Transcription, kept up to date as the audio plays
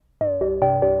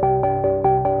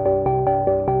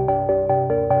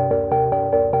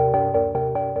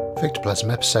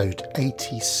Ectoplasm episode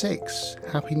 86.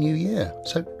 Happy New Year.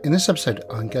 So in this episode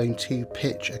I'm going to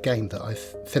pitch a game that I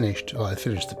finished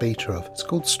the beta of. It's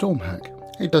called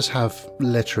StormHack. It does have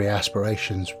literary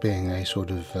aspirations, being a sort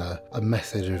of a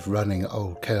method of running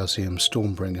old Chaosium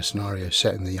Stormbringer scenario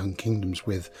set in the Young Kingdoms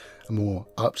with a more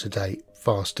up-to-date,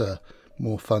 faster,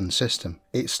 more fun system.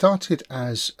 It started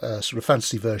as a sort of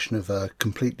fantasy version of a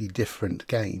completely different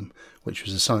game, which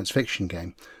was a science fiction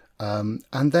game.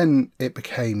 And then it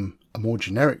became a more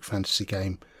generic fantasy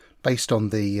game based on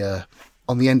the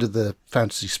end of the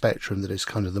fantasy spectrum that is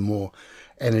kind of the more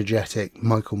energetic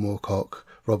Michael Moorcock,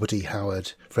 Robert E.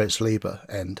 Howard, Fritz Leiber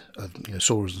end of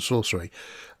Swords and Sorcery.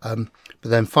 But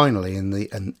then finally in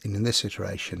this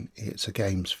iteration it's a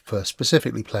game for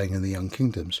specifically playing in the Young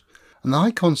Kingdoms. And the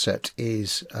high concept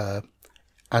is,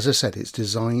 as I said, it's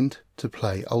designed to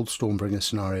play old Stormbringer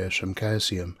scenarios from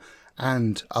Chaosium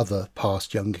and other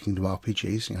past Young Kingdom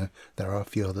RPGs. There are a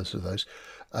few others of those.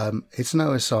 It's an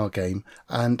OSR game,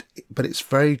 but it's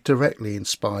very directly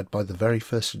inspired by the very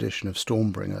first edition of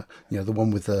Stormbringer, the one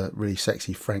with the really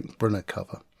sexy Frank Brunner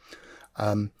cover.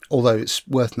 Although it's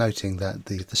worth noting that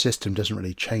the system doesn't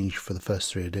really change for the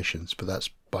first three editions, but that's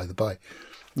by the by.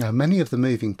 Now, many of the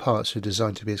moving parts are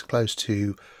designed to be as close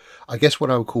to, I guess,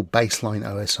 what I would call baseline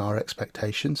OSR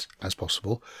expectations as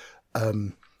possible.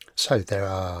 So there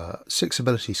are 6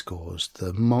 ability scores.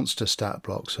 The monster stat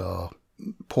blocks are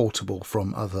portable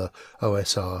from other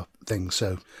OSR things.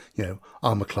 So,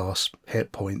 armor class,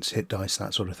 hit points, hit dice,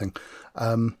 that sort of thing.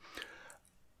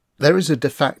 There is a de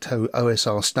facto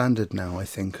OSR standard now, I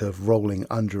think, of rolling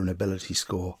under an ability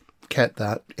score. Kept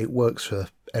that. It works for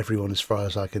everyone as far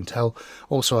as I can tell.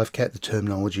 Also, I've kept the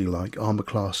terminology like armor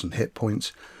class and hit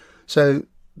points. So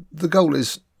the goal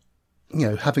is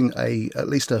having at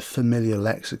least a familiar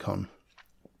lexicon.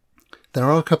 There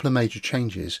are a couple of major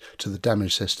changes to the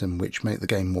damage system which make the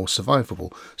game more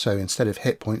survivable. So instead of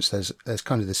hit points, there's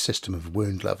kind of this system of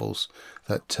wound levels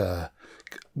that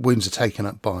wounds are taken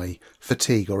up by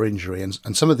fatigue or injury,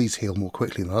 and some of these heal more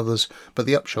quickly than others, but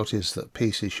the upshot is that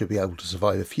PCs should be able to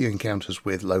survive a few encounters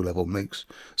with low-level mooks.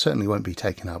 Certainly won't be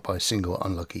taken out by a single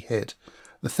unlucky hit.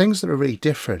 The things that are really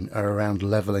different are around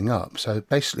levelling up. So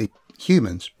basically,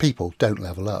 people don't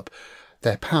level up.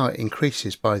 Their power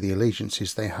increases by the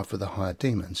allegiances they have with the higher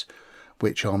demons,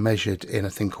 which are measured in a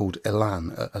thing called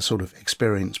Elan, a sort of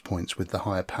experience points with the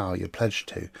higher power you're pledged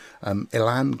to.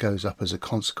 Elan goes up as a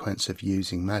consequence of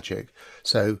using magic,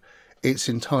 so it's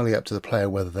entirely up to the player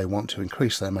whether they want to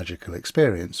increase their magical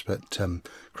experience, but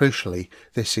crucially,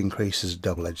 this increase is a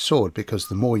double-edged sword, because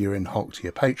the more you're in hock to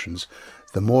your patrons,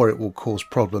 the more it will cause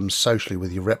problems socially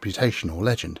with your reputation or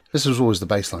legend. This was always the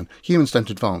baseline. Humans don't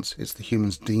advance, it's the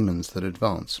humans' demons that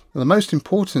advance. The most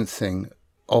important thing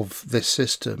of this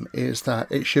system is that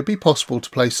it should be possible to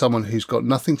play someone who's got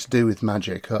nothing to do with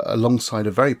magic alongside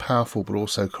a very powerful but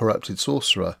also corrupted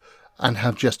sorcerer and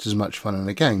have just as much fun in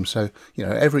the game. So,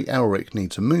 every Elric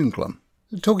needs a Moonglum.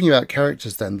 Talking about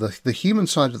characters then, the human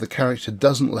side of the character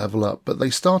doesn't level up, but they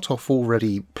start off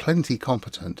already plenty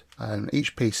competent, and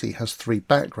each PC has 3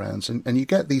 backgrounds, and you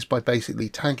get these by basically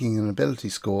tagging an ability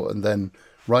score and then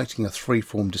writing a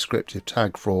 3-form descriptive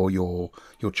tag for your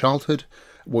childhood,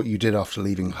 what you did after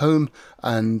leaving home,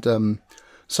 and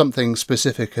something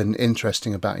specific and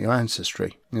interesting about your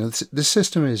ancestry. This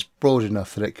system is broad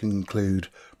enough that it can include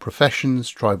professions,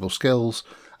 tribal skills,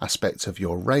 aspects of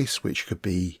your race, which could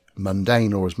be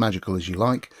mundane or as magical as you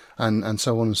like, and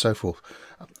so on and so forth.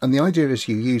 And the idea is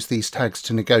you use these tags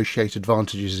to negotiate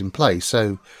advantages in play.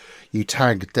 So you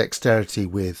tag dexterity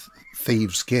with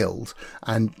Thieves Guild,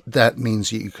 and that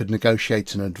means you could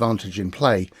negotiate an advantage in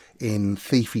play in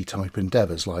thiefy type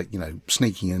endeavours like,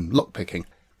 sneaking and lockpicking.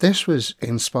 This was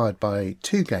inspired by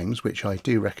 2 games which I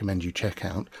do recommend you check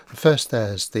out. The first,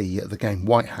 there's the game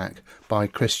White Hack by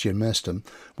Christian Merstham,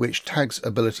 which tags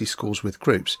ability scores with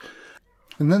groups.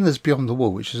 And then there's Beyond the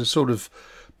Wall, which is a sort of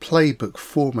playbook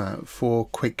format for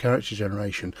quick character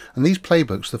generation. And these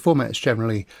playbooks, the format is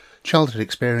generally childhood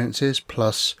experiences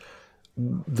plus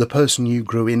the person you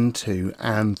grew into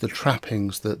and the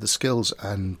trappings, the skills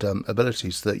and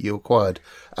abilities that you acquired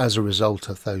as a result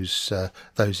of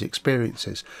those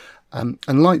experiences. And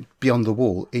like Beyond the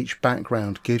Wall, each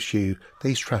background gives you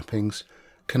these trappings,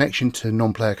 connection to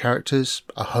non-player characters,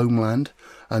 a homeland,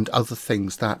 and other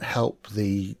things that help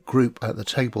the group at the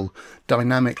table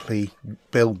dynamically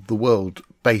build the world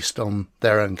based on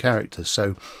their own characters.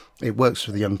 So it works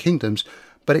for the Young Kingdoms,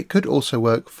 but it could also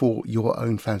work for your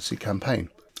own fantasy campaign.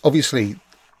 Obviously,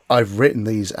 I've written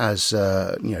these as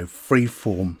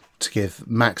free-form to give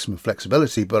maximum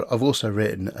flexibility, but I've also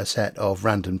written a set of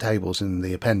random tables in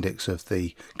the appendix of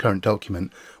the current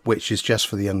document, which is just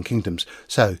for the Young Kingdoms.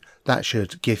 So that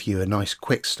should give you a nice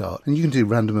quick start. And you can do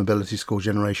random ability score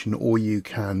generation, or you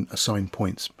can assign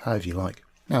points, however you like.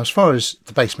 Now, as far as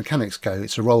the base mechanics go,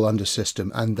 it's a roll under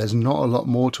system, and there's not a lot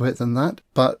more to it than that.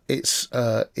 But it's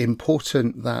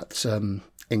important that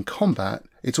in combat,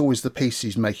 it's always the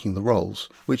PCs making the rolls,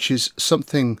 which is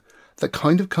something that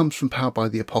kind of comes from Powered by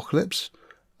the Apocalypse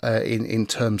in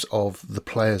terms of the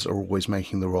players are always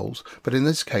making the rolls. But in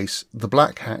this case, the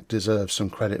Black Hack deserves some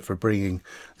credit for bringing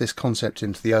this concept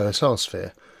into the OSR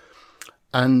sphere.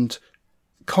 And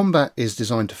combat is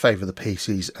designed to favour the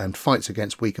PCs, and fights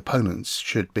against weak opponents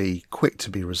should be quick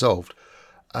to be resolved.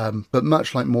 But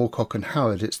much like Moorcock and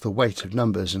Howard, it's the weight of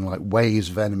numbers and like waves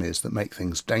of enemies that make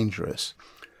things dangerous.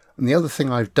 And the other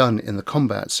thing I've done in the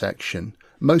combat section,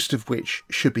 most of which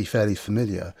should be fairly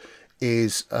familiar,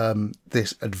 is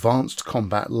this advanced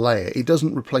combat layer. It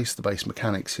doesn't replace the base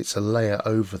mechanics, it's a layer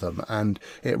over them, and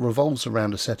it revolves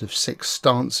around a set of 6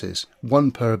 stances,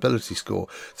 1 per ability score.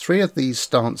 3 of these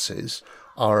stances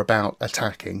are about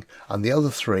attacking, and the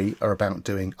other 3 are about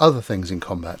doing other things in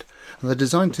combat. And they're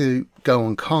designed to go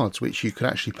on cards which you could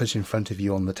actually put in front of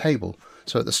you on the table.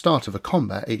 So at the start of a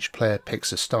combat, each player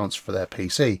picks a stance for their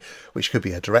PC, which could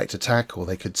be a direct attack, or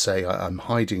they could say, I'm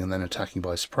hiding and then attacking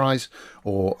by surprise,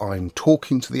 or I'm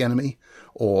talking to the enemy,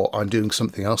 or I'm doing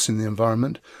something else in the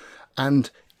environment.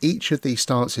 And each of these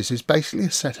stances is basically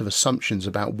a set of assumptions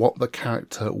about what the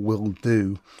character will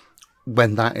do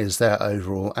when that is their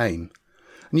overall aim.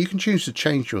 And you can choose to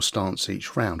change your stance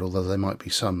each round, although there might be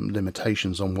some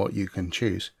limitations on what you can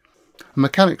choose.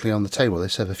 Mechanically on the table, they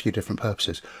serve a few different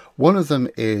purposes. One of them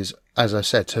is, as I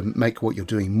said, to make what you're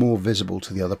doing more visible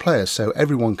to the other players, so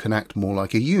everyone can act more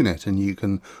like a unit and you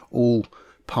can all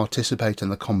participate in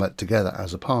the combat together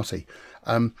as a party.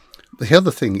 The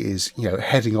other thing is,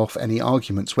 heading off any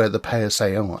arguments where the players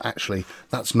say, oh, actually,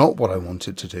 that's not what I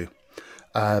wanted to do.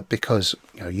 Because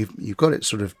you've got it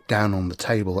sort of down on the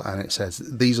table, and it says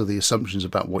these are the assumptions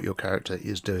about what your character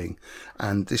is doing,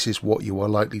 and this is what you are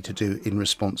likely to do in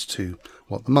response to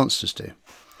what the monsters do.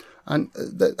 And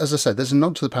as I said, there's a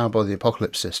nod to the Powered by the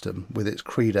Apocalypse system with its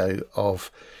credo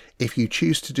of, if you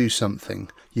choose to do something,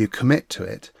 you commit to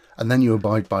it, and then you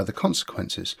abide by the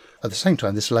consequences. At the same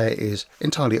time, this layer is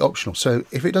entirely optional, so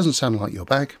if it doesn't sound like your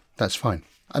bag, that's fine.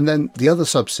 And then the other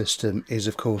subsystem is,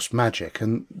 of course, magic.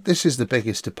 And this is the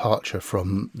biggest departure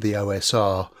from the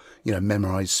OSR,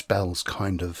 memorize spells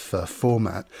kind of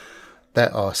format.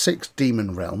 There are 6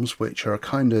 demon realms, which are a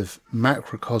kind of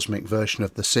macrocosmic version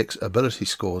of the 6 ability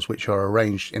scores, which are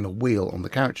arranged in a wheel on the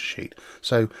character sheet.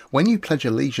 So when you pledge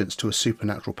allegiance to a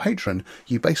supernatural patron,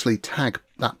 you basically tag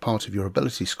that part of your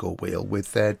ability score wheel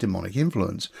with their demonic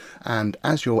influence. And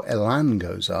as your elan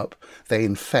goes up, they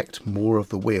infect more of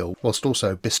the wheel, whilst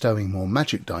also bestowing more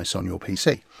magic dice on your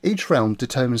PC. Each realm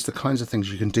determines the kinds of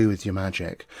things you can do with your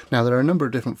magic. Now, there are a number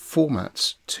of different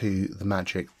formats to the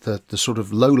magic. The sort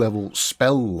of low-level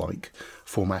spell-like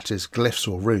format is glyphs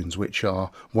or runes, which are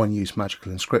one-use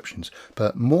magical inscriptions.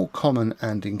 But more common,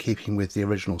 and in keeping with the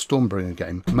original Stormbringer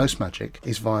game, most magic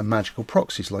is via magical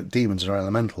proxies like demons or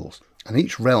elementals. And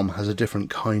each realm has a different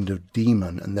kind of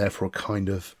demon, and therefore a kind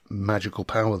of magical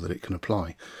power that it can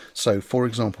apply. So, for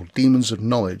example, demons of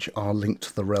knowledge are linked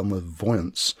to the realm of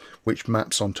voyance, which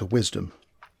maps onto wisdom.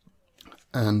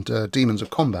 And demons of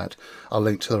combat are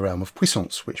linked to the realm of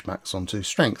puissance, which maps onto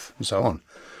strength, and so on.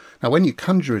 Now, when you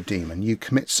conjure a demon, you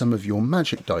commit some of your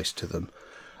magic dice to them,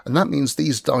 and that means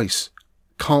these dice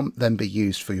can't then be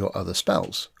used for your other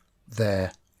spells.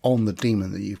 They're on the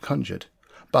demon that you've conjured.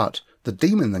 But the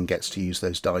demon then gets to use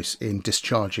those dice in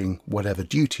discharging whatever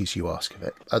duties you ask of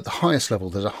it. At the highest level,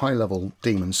 there's a high-level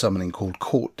demon summoning called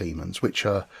court demons, which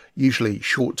are usually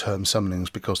short-term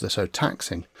summonings because they're so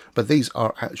taxing. But these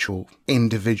are actual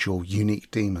individual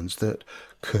unique demons that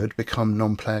could become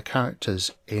non-player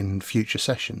characters in future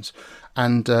sessions.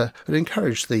 And I'd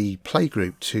encourage the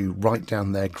playgroup to write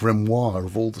down their grimoire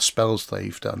of all the spells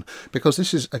they've done, because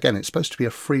this is, again, it's supposed to be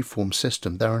a free-form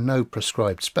system. There are no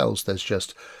prescribed spells, there's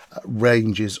just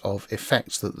ranges of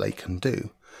effects that they can do.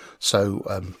 So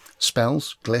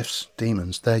spells, glyphs,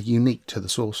 demons, they're unique to the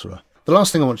sorcerer. The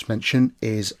last thing I want to mention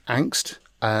is angst,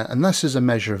 and this is a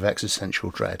measure of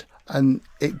existential dread. And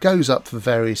it goes up for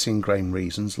various ingrained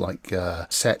reasons like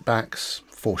setbacks,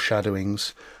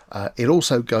 foreshadowings. It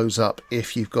also goes up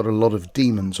if you've got a lot of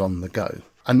demons on the go.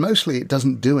 And mostly it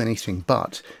doesn't do anything,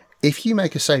 but if you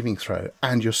make a saving throw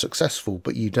and you're successful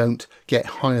but you don't get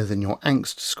higher than your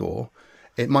angst score,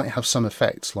 it might have some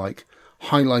effects like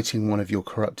highlighting one of your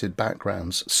corrupted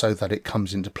backgrounds so that it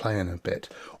comes into play in a bit,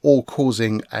 or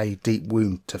causing a deep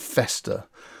wound to fester,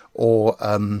 or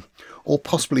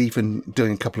possibly even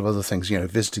doing a couple of other things,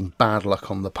 visiting bad luck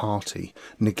on the party,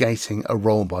 negating a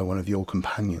roll by one of your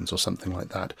companions or something like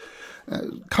that.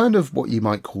 Kind of what you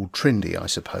might call trendy, I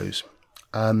suppose.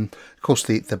 Of course,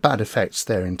 the bad effects,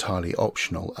 they're entirely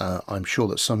optional. I'm sure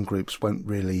that some groups won't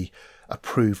really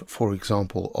approve, for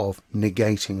example, of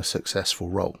negating a successful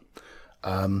roll.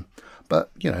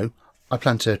 But, I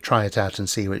plan to try it out and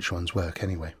see which ones work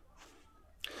anyway.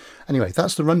 Anyway,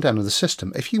 that's the rundown of the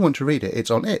system. If you want to read it,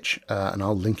 it's on itch, and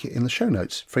I'll link it in the show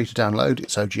notes. Free to download,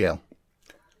 it's OGL.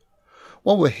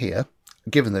 While we're here,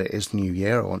 given that it is the new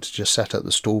year, I want to just set up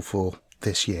the stall for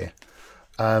this year.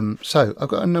 So I've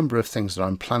got a number of things that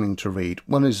I'm planning to read.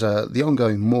 One is the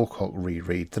ongoing Moorcock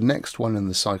reread. The next one in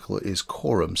the cycle is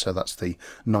Coram, so that's the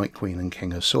Night Queen and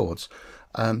King of Swords.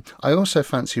 I also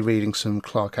fancy reading some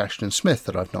Clark Ashton Smith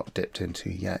that I've not dipped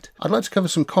into yet. I'd like to cover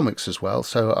some comics as well,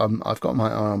 so I've got my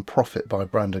eye on Prophet by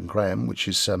Brandon Graham, which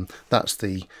is that's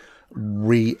the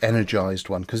re-energized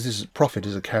one, because Prophet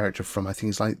is a character from, I think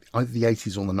it's like either the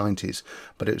 80s or the 90s,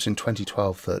 but it was in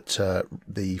 2012 that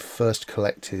the first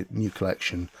new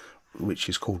collection, which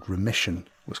is called Remission,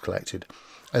 was collected.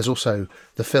 There's also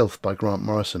The Filth by Grant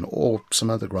Morrison, or some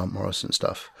other Grant Morrison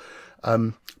stuff.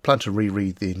 Plan to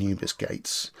reread the Anubis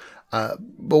Gates.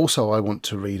 Also, I want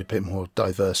to read a bit more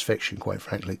diverse fiction, quite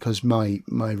frankly, because my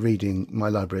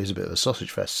library is a bit of a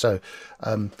sausage fest. So,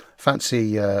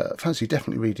 fancy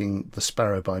definitely reading The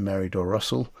Sparrow by Mary Dore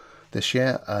Russell this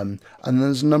year. And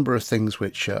there's a number of things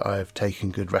which I have taken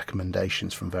good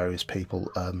recommendations from various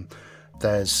people.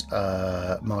 There's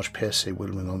Marge Piercy,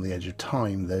 Whittling on the Edge of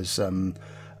Time.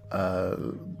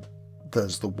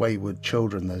 There's The Wayward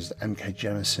Children, there's M.K.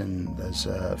 Jemisin, there's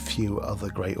a few other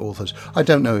great authors. I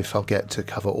don't know if I'll get to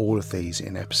cover all of these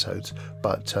in episodes,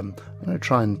 but I'm going to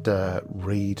try and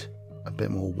read a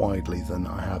bit more widely than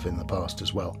I have in the past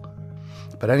as well.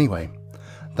 But anyway,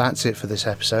 that's it for this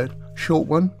episode. Short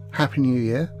one. Happy New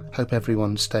Year. Hope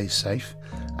everyone stays safe,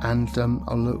 and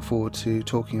I'll look forward to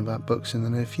talking about books in the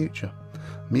near future.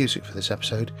 Music for this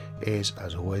episode is,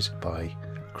 as always, by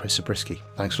Chris Zabriskie.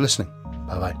 Thanks for listening.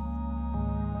 Bye-bye.